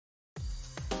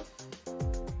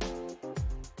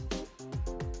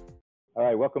All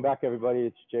right, welcome back, everybody.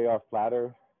 It's J.R.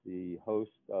 Flatter, the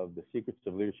host of The Secrets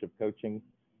of Leadership Coaching.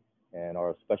 And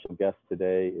our special guest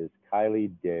today is Kylie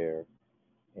Dare.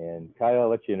 And Kylie, I'll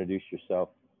let you introduce yourself.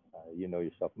 You know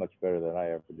yourself much better than I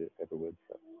ever would.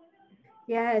 So.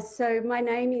 Yeah, so my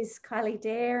name is Kylie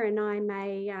Dare, and I'm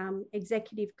a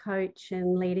executive coach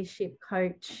and leadership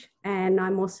coach, and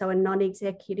I'm also a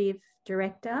non-executive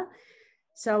director.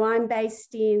 So I'm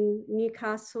based in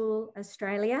Newcastle,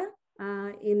 Australia,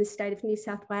 in the state of New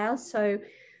South Wales. So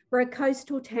we're a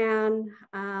coastal town.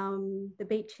 The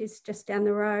beach is just down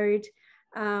the road,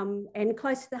 and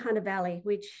close to the Hunter Valley,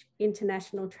 which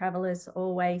international travellers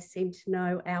always seem to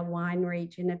know our wine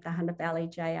region of the Hunter Valley,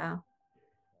 JR. I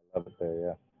love it there,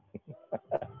 yeah.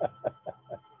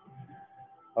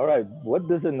 All right, what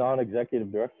does a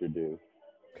non-executive director do?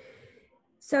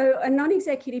 So a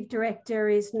non-executive director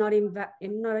is not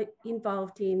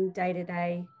involved in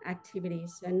day-to-day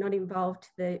activities and not involved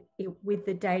with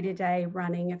the day-to-day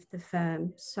running of the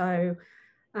firm. So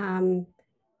to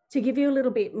give you a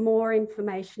little bit more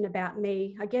information about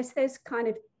me, I guess there's kind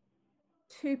of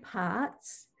two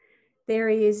parts. There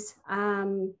is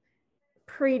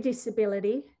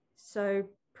pre-disability, so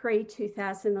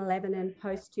pre-2011 and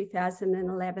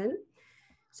post-2011.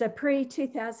 So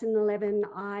pre-2011,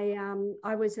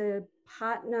 I was a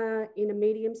partner in a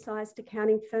medium-sized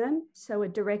accounting firm, so a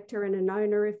director and an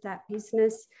owner of that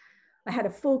business. I had a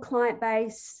full client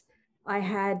base. I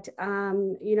had,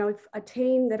 a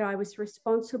team that I was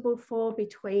responsible for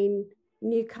between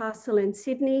Newcastle and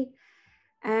Sydney.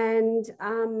 And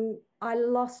I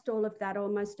lost all of that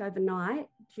almost overnight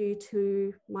due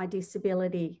to my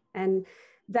disability. And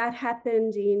that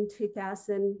happened in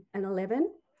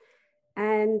 2011.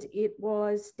 And it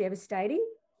was devastating,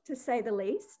 to say the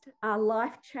least,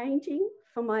 life-changing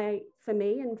for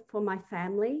me and for my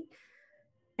family.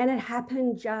 And it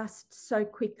happened just so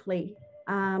quickly.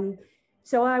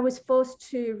 So I was forced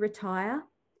to retire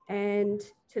and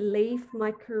to leave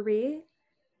my career.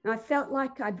 And I felt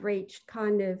like I'd reached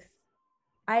kind of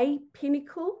a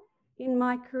pinnacle in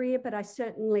my career, but I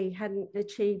certainly hadn't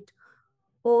achieved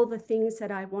all the things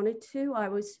that I wanted to. I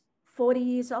was 40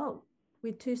 years old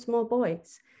with two small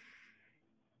boys.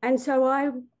 And so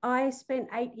I spent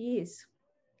 8 years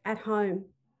at home,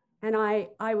 and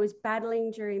I was battling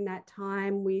during that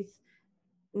time with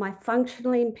my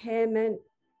functional impairment,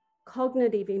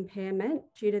 cognitive impairment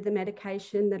due to the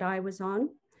medication that I was on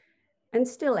and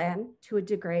still am to a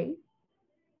degree.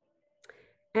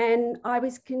 And I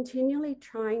was continually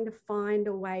trying to find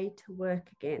a way to work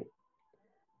again.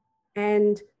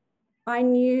 And I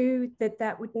knew that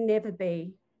that would never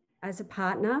be as a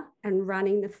partner and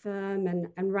running the firm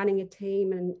and running a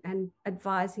team and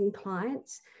advising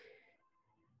clients.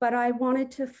 But I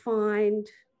wanted to find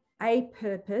a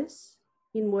purpose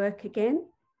in work again.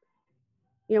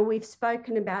 You know, we've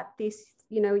spoken about this,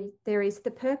 there is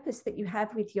the purpose that you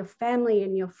have with your family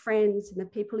and your friends and the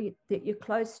people that you're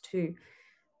close to,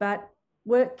 but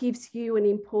work gives you an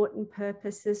important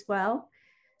purpose as well.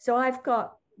 So I've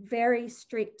got very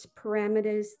strict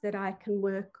parameters that I can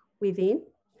work within.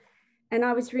 And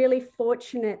I was really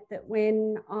fortunate that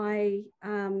when I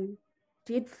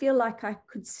did feel like I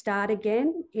could start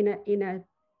again in a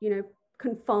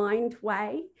confined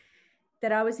way,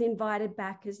 that I was invited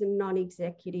back as a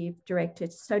non-executive director.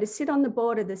 So to sit on the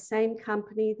board of the same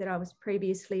company that I was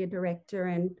previously a director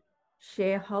and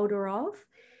shareholder of,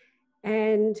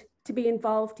 and to be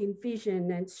involved in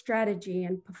vision and strategy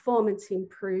and performance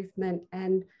improvement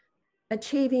and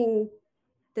achieving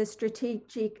the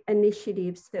strategic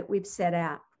initiatives that we've set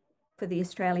out for the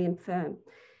Australian firm.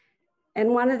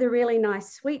 And one of the really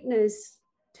nice sweeteners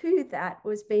to that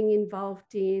was being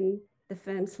involved in the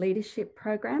firm's leadership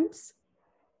programs.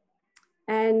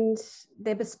 And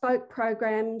they're bespoke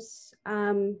programs.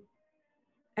 And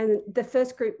the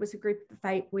first group was a group of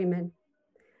 8 women.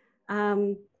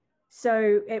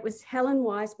 So it was Helen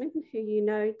Wiseman, who you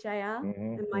know, JR,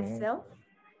 and myself,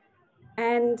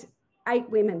 and 8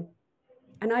 women.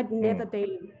 And I'd never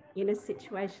been in a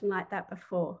situation like that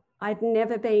before. I'd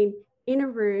never been in a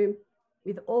room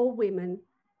with all women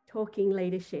talking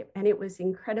leadership, and it was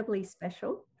incredibly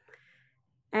special.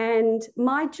 And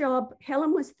my job,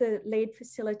 Helen was the lead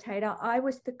facilitator. I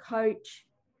was the coach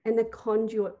and the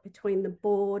conduit between the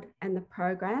board and the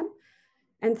program.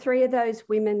 And 3 of those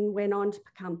women went on to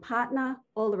become partner.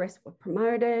 All the rest were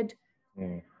promoted.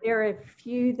 There are a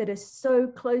few that are so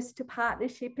close to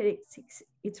partnership.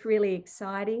 It's really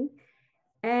exciting.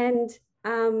 And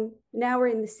now we're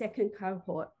in the second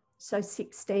cohort. So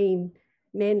 16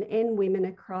 men and women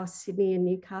across Sydney and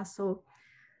Newcastle.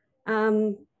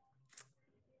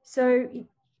 So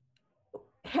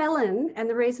Helen, and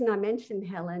the reason I mentioned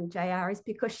Helen, JR, is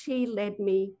because she led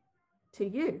me to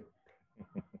you.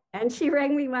 And she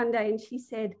rang me one day and she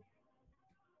said,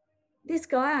 this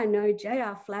guy I know,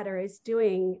 JR Flatter, is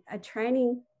doing a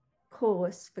training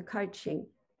course for coaching.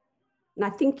 And I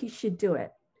think you should do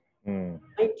it. I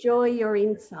enjoy your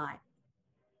insight.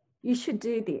 You should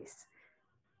do this.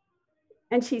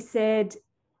 And she said,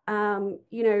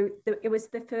 it was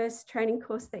the first training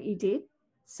course that you did.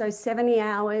 So 70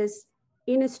 hours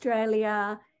in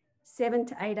Australia, 7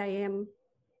 to 8 a.m.,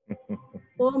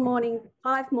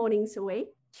 5 mornings a week,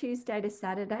 Tuesday to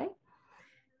Saturday.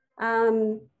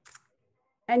 And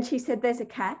she said, there's a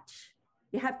catch.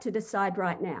 You have to decide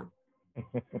right now.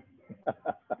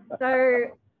 So,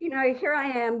 here I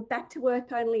am back to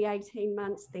work only 18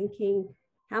 months thinking,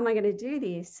 how am I going to do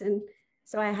this? And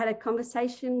so I had a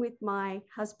conversation with my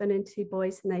husband and 2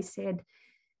 boys, and they said,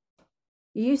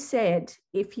 you said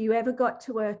if you ever got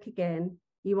to work again,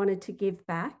 you wanted to give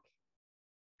back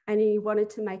and you wanted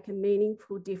to make a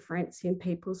meaningful difference in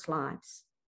people's lives.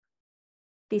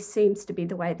 This seems to be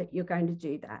the way that you're going to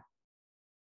do that.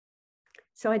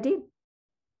 So I did.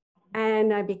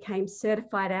 And I became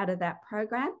certified out of that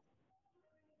program.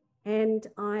 And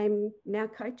I'm now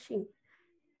coaching.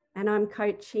 And I'm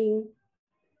coaching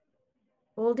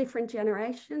all different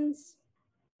generations,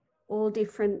 all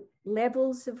different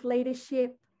levels of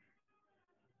leadership,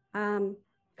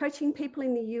 coaching people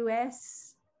in the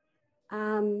US.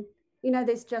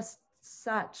 There's just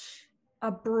such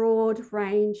a broad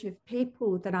range of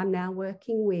people that I'm now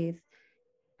working with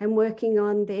and working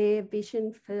on their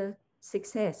vision for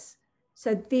success.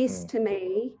 So this to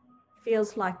me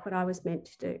feels like what I was meant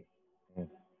to do.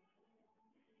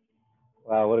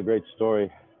 Wow, what a great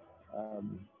story.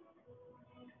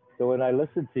 So when I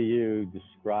listen to you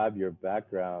describe your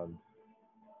background,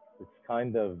 it's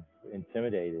kind of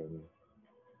intimidating.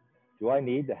 Do I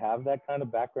need to have that kind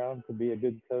of background to be a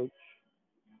good coach?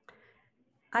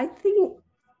 I think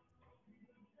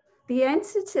the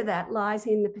answer to that lies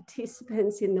in the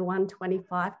participants in the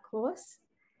 125 course.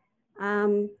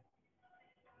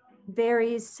 There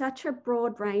is such a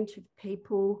broad range of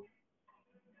people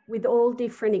with all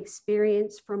different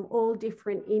experience from all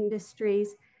different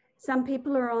industries. Some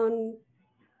people are on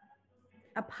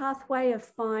a pathway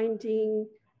of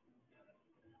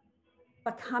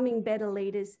becoming better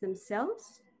leaders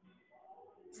themselves.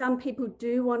 Some people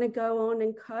do want to go on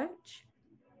and coach.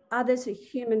 Others are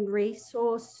human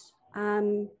resource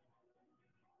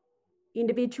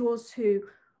individuals who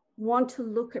want to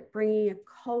look at bringing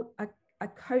a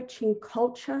coaching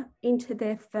culture into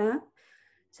their firm.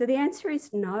 So the answer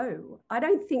is no. I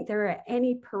don't think there are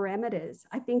any parameters.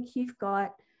 I think you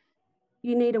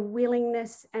need a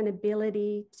willingness and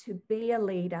ability to be a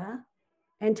leader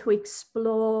and to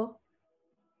explore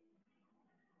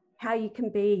how you can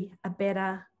be a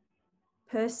better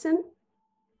person.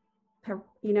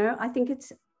 I think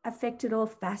it's affected all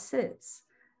facets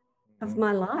of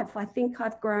my life. I think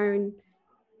I've grown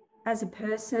as a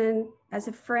person, as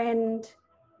a friend,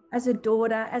 as a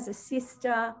daughter, as a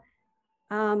sister.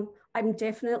 I'm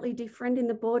definitely different in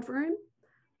the boardroom,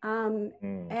 and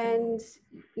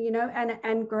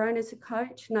grown as a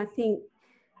coach. And I think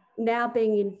now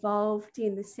being involved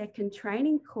in the second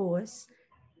training course,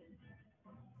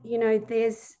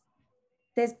 there's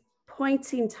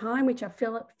points in time which I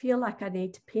feel like I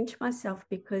need to pinch myself,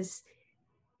 because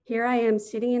here I am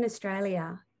sitting in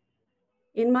Australia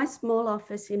in my small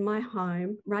office in my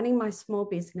home, running my small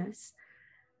business.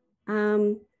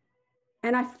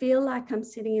 And I feel like I'm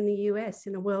sitting in the US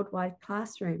in a worldwide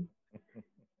classroom.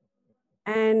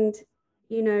 And,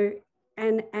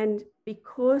 and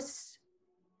because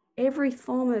every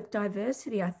form of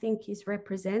diversity, I think, is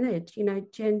represented,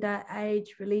 gender,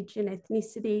 age, religion,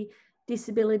 ethnicity,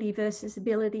 disability versus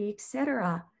ability,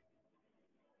 etc.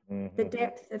 The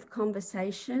depth of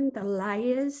conversation, the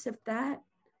layers of that,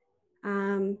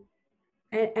 and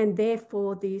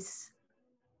therefore this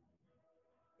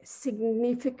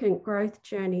significant growth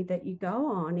journey that you go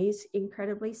on is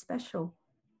incredibly special.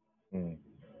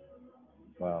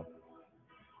 Wow.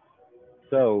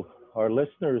 So our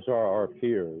listeners are our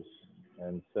peers.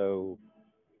 And so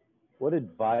what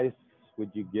advice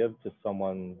would you give to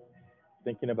someone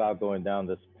thinking about going down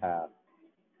this path,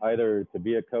 either to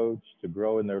be a coach, to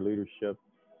grow in their leadership,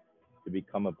 to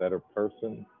become a better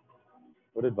person?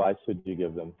 What advice would you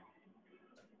give them?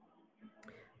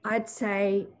 I'd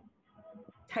say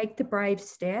take the brave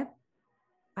step.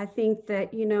 I think that,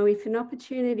 if an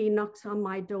opportunity knocks on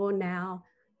my door now,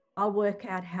 I'll work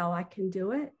out how I can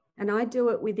do it. And I do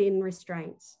it within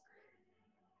restraints.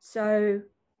 So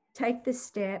take the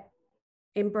step,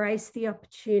 embrace the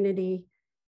opportunity,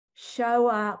 show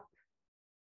up,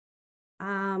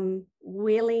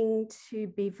 willing to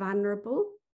be vulnerable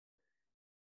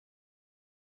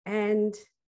and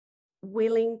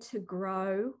willing to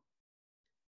grow.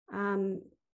 And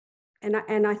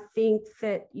I think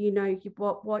that, you know,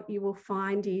 what you will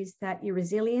find is that your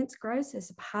resilience grows as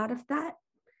a part of that.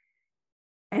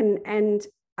 And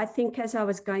I think as I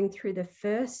was going through the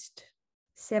first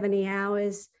 70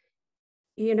 hours,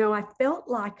 you know, I felt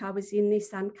like I was in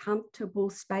this uncomfortable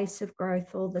space of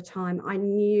growth all the time. I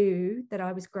knew that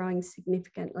I was growing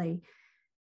significantly.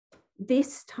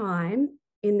 This time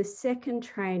in the second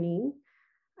training,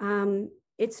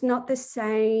 it's not the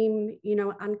same, you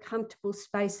know, uncomfortable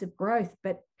space of growth,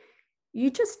 but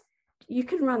you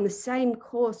can run the same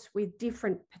course with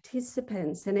different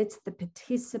participants, and it's the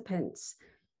participants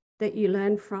that you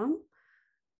learn from.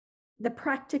 The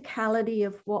practicality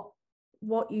of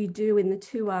what you do in the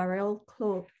 2RL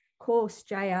course,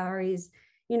 JR, is,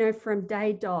 you know, from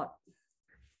day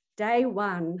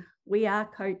one, we are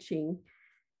coaching.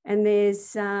 And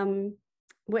there's,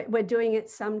 we're doing it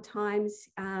sometimes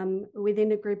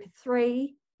within a group of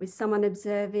 3 with someone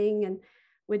observing, and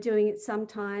we're doing it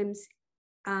sometimes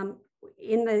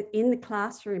in the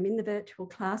classroom, in the virtual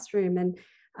classroom. And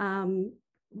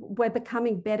we're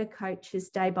becoming better coaches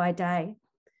day by day.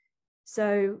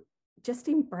 So just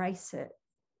embrace it.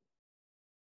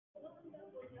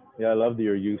 Yeah, I love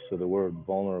your use of the word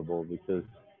vulnerable, because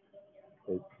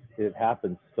it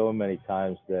happens so many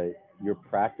times that you're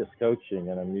practice coaching,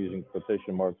 and I'm using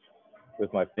quotation marks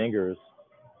with my fingers,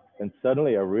 and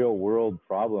suddenly a real world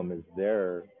problem is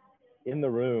there in the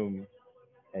room,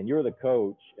 and you're the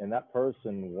coach, and that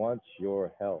person wants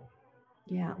your help.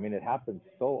 Yeah. I mean, it happens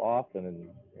so often,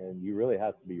 and you really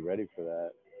have to be ready for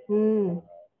that.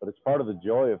 But it's part of the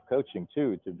joy of coaching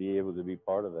too, to be able to be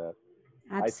part of that.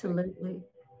 Absolutely.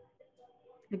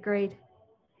 Agreed.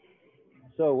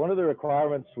 So one of the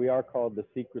requirements, we are called the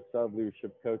Secrets of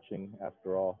Leadership Coaching,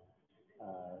 after all.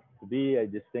 To be a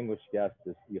distinguished guest,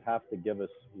 is you have to give us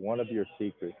one of your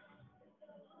secrets.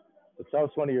 So tell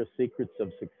us one of your secrets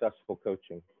of successful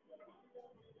coaching.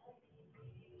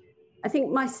 I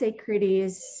think my secret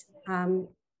is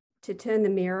to turn the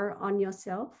mirror on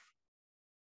yourself.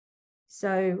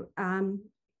 So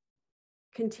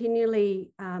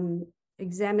continually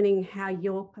examining how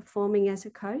you're performing as a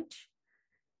coach.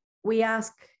 We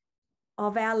ask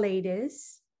of our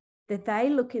leaders that they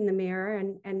look in the mirror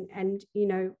and you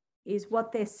know, is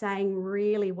what they're saying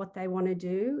really what they want to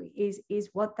do? Is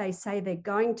what they say they're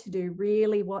going to do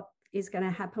really what is going to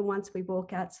happen once we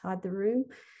walk outside the room?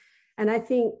 And I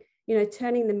think, you know,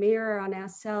 turning the mirror on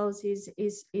ourselves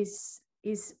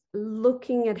is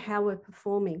looking at how we're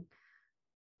performing.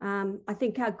 I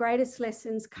think our greatest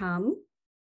lessons come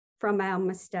from our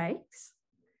mistakes.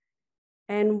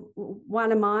 And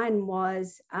one of mine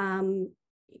was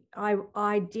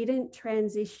I didn't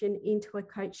transition into a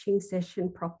coaching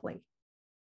session properly.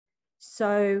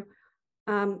 So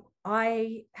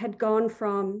I had gone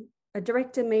from a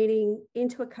director meeting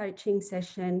into a coaching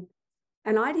session,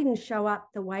 and I didn't show up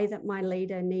the way that my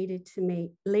leader needed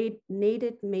me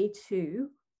to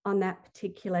on that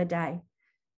particular day.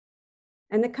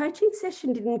 And the coaching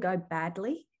session didn't go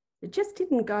badly. It just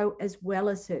didn't go as well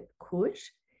as it could.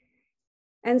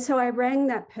 And so I rang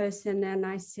that person and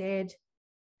I said,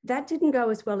 that didn't go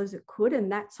as well as it could,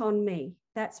 and that's on me.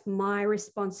 That's my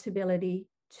responsibility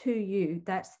to you.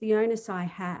 That's the onus I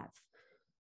have.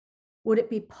 Would it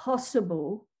be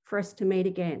possible for us to meet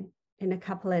again in a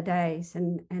couple of days?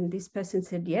 And this person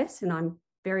said yes, and I'm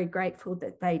very grateful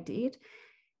that they did.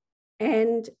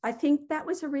 And I think that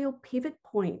was a real pivot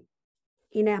point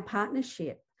in our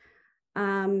partnership.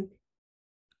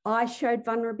 I showed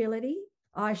vulnerability,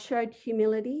 I showed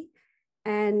humility,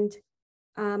 and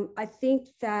I think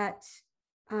that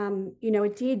you know,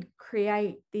 it did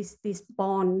create this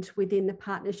bond within the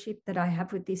partnership that I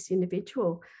have with this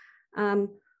individual.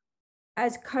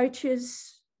 As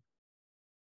coaches,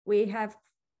 we have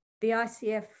the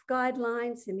ICF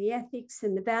guidelines and the ethics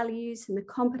and the values and the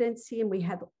competency, and we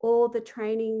have all the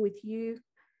training with you,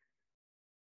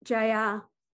 JR,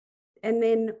 and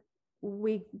then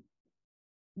we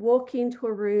walk into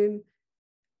a room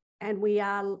and we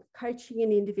are coaching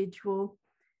an individual,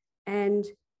 and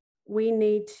we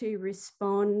need to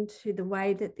respond to the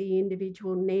way that the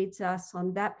individual needs us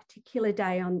on that particular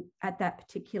day, at that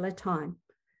particular time.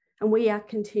 And we are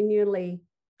continually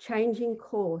changing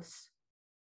course,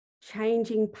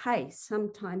 changing pace,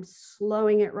 sometimes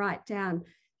slowing it right down,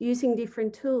 using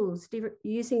different tools,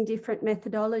 using different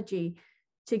methodology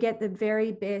to get the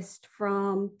very best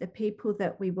from the people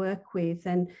that we work with.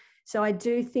 And So I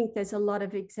do think there's a lot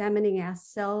of examining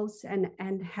ourselves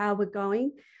and how we're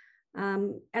going.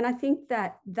 And I think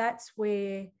that that's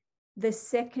where the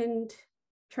second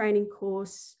training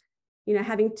course, you know,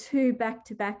 having two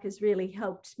back-to-back has really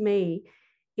helped me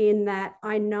in that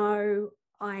I know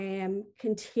I am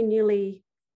continually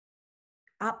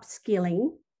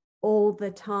upskilling all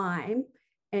the time,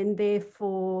 and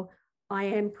therefore I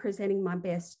am presenting my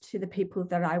best to the people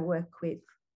that I work with.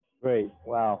 Great.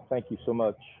 Wow. Thank you so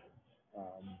much.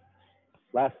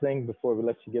 Last thing before we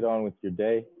let you get on with your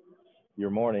day, your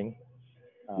morning.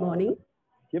 Morning.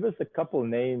 Give us a couple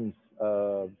names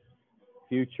of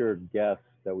future guests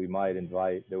that we might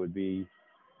invite that would be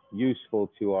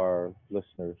useful to our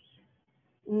listeners.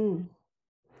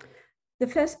 The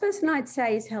first person I'd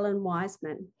say is Helen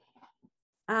Wiseman.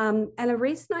 And the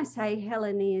reason I say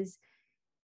Helen is,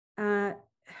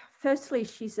 firstly,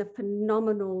 she's a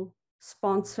phenomenal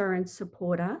sponsor and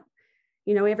supporter.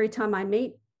 You know, every time I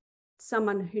meet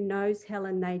someone who knows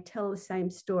Helen, they tell the same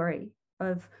story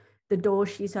of the door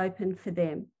she's opened for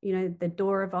them, you know, the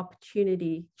door of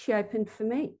opportunity she opened for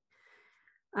me.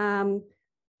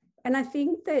 And I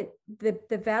think that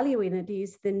the value in it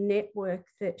is the network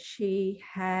that she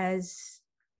has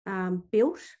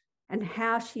built and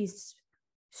how she's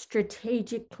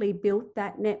strategically built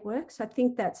that network. So I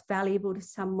think that's valuable to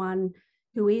someone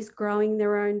who is growing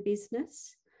their own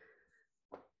business.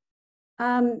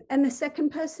 And the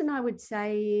second person I would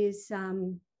say is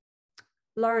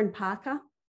Lauren Parker.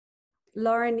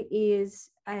 Lauren is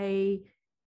a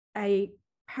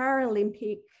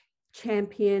Paralympic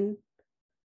champion.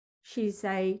 She's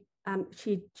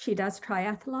she does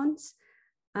triathlons.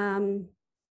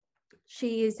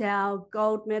 She is our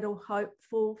gold medal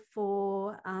hopeful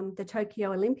for the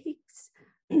Tokyo Olympics.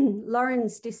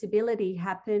 Lauren's disability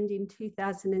happened in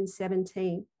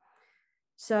 2017.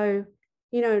 So,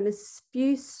 you know, in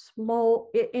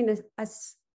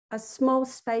a small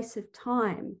space of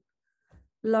time,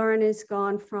 Lauren has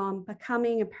gone from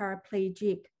becoming a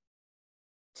paraplegic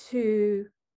to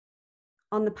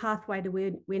on the pathway to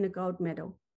win a gold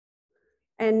medal.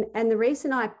 And the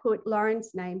reason I put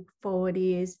Lauren's name forward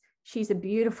is she's a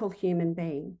beautiful human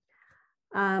being,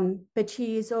 but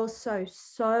she is also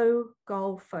so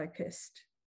goal-focused,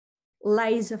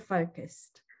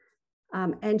 laser-focused,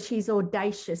 and she's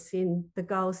audacious in the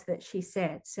goals that she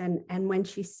sets. And when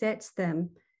she sets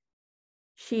them,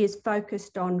 she is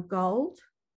focused on gold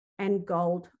and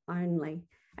gold only.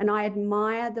 And I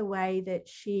admire the way that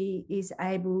she is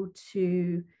able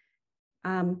to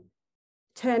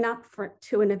turn up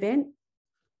to an event,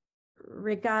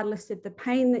 regardless of the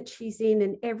pain that she's in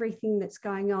and everything that's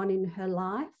going on in her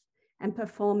life, and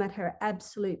perform at her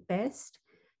absolute best,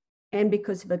 and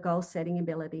because of her goal-setting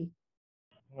ability.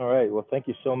 All right. Well, thank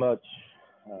you so much.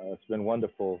 It's been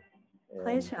wonderful.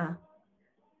 Pleasure.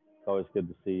 It's always good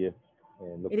to see you,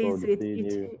 and look forward to seeing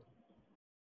you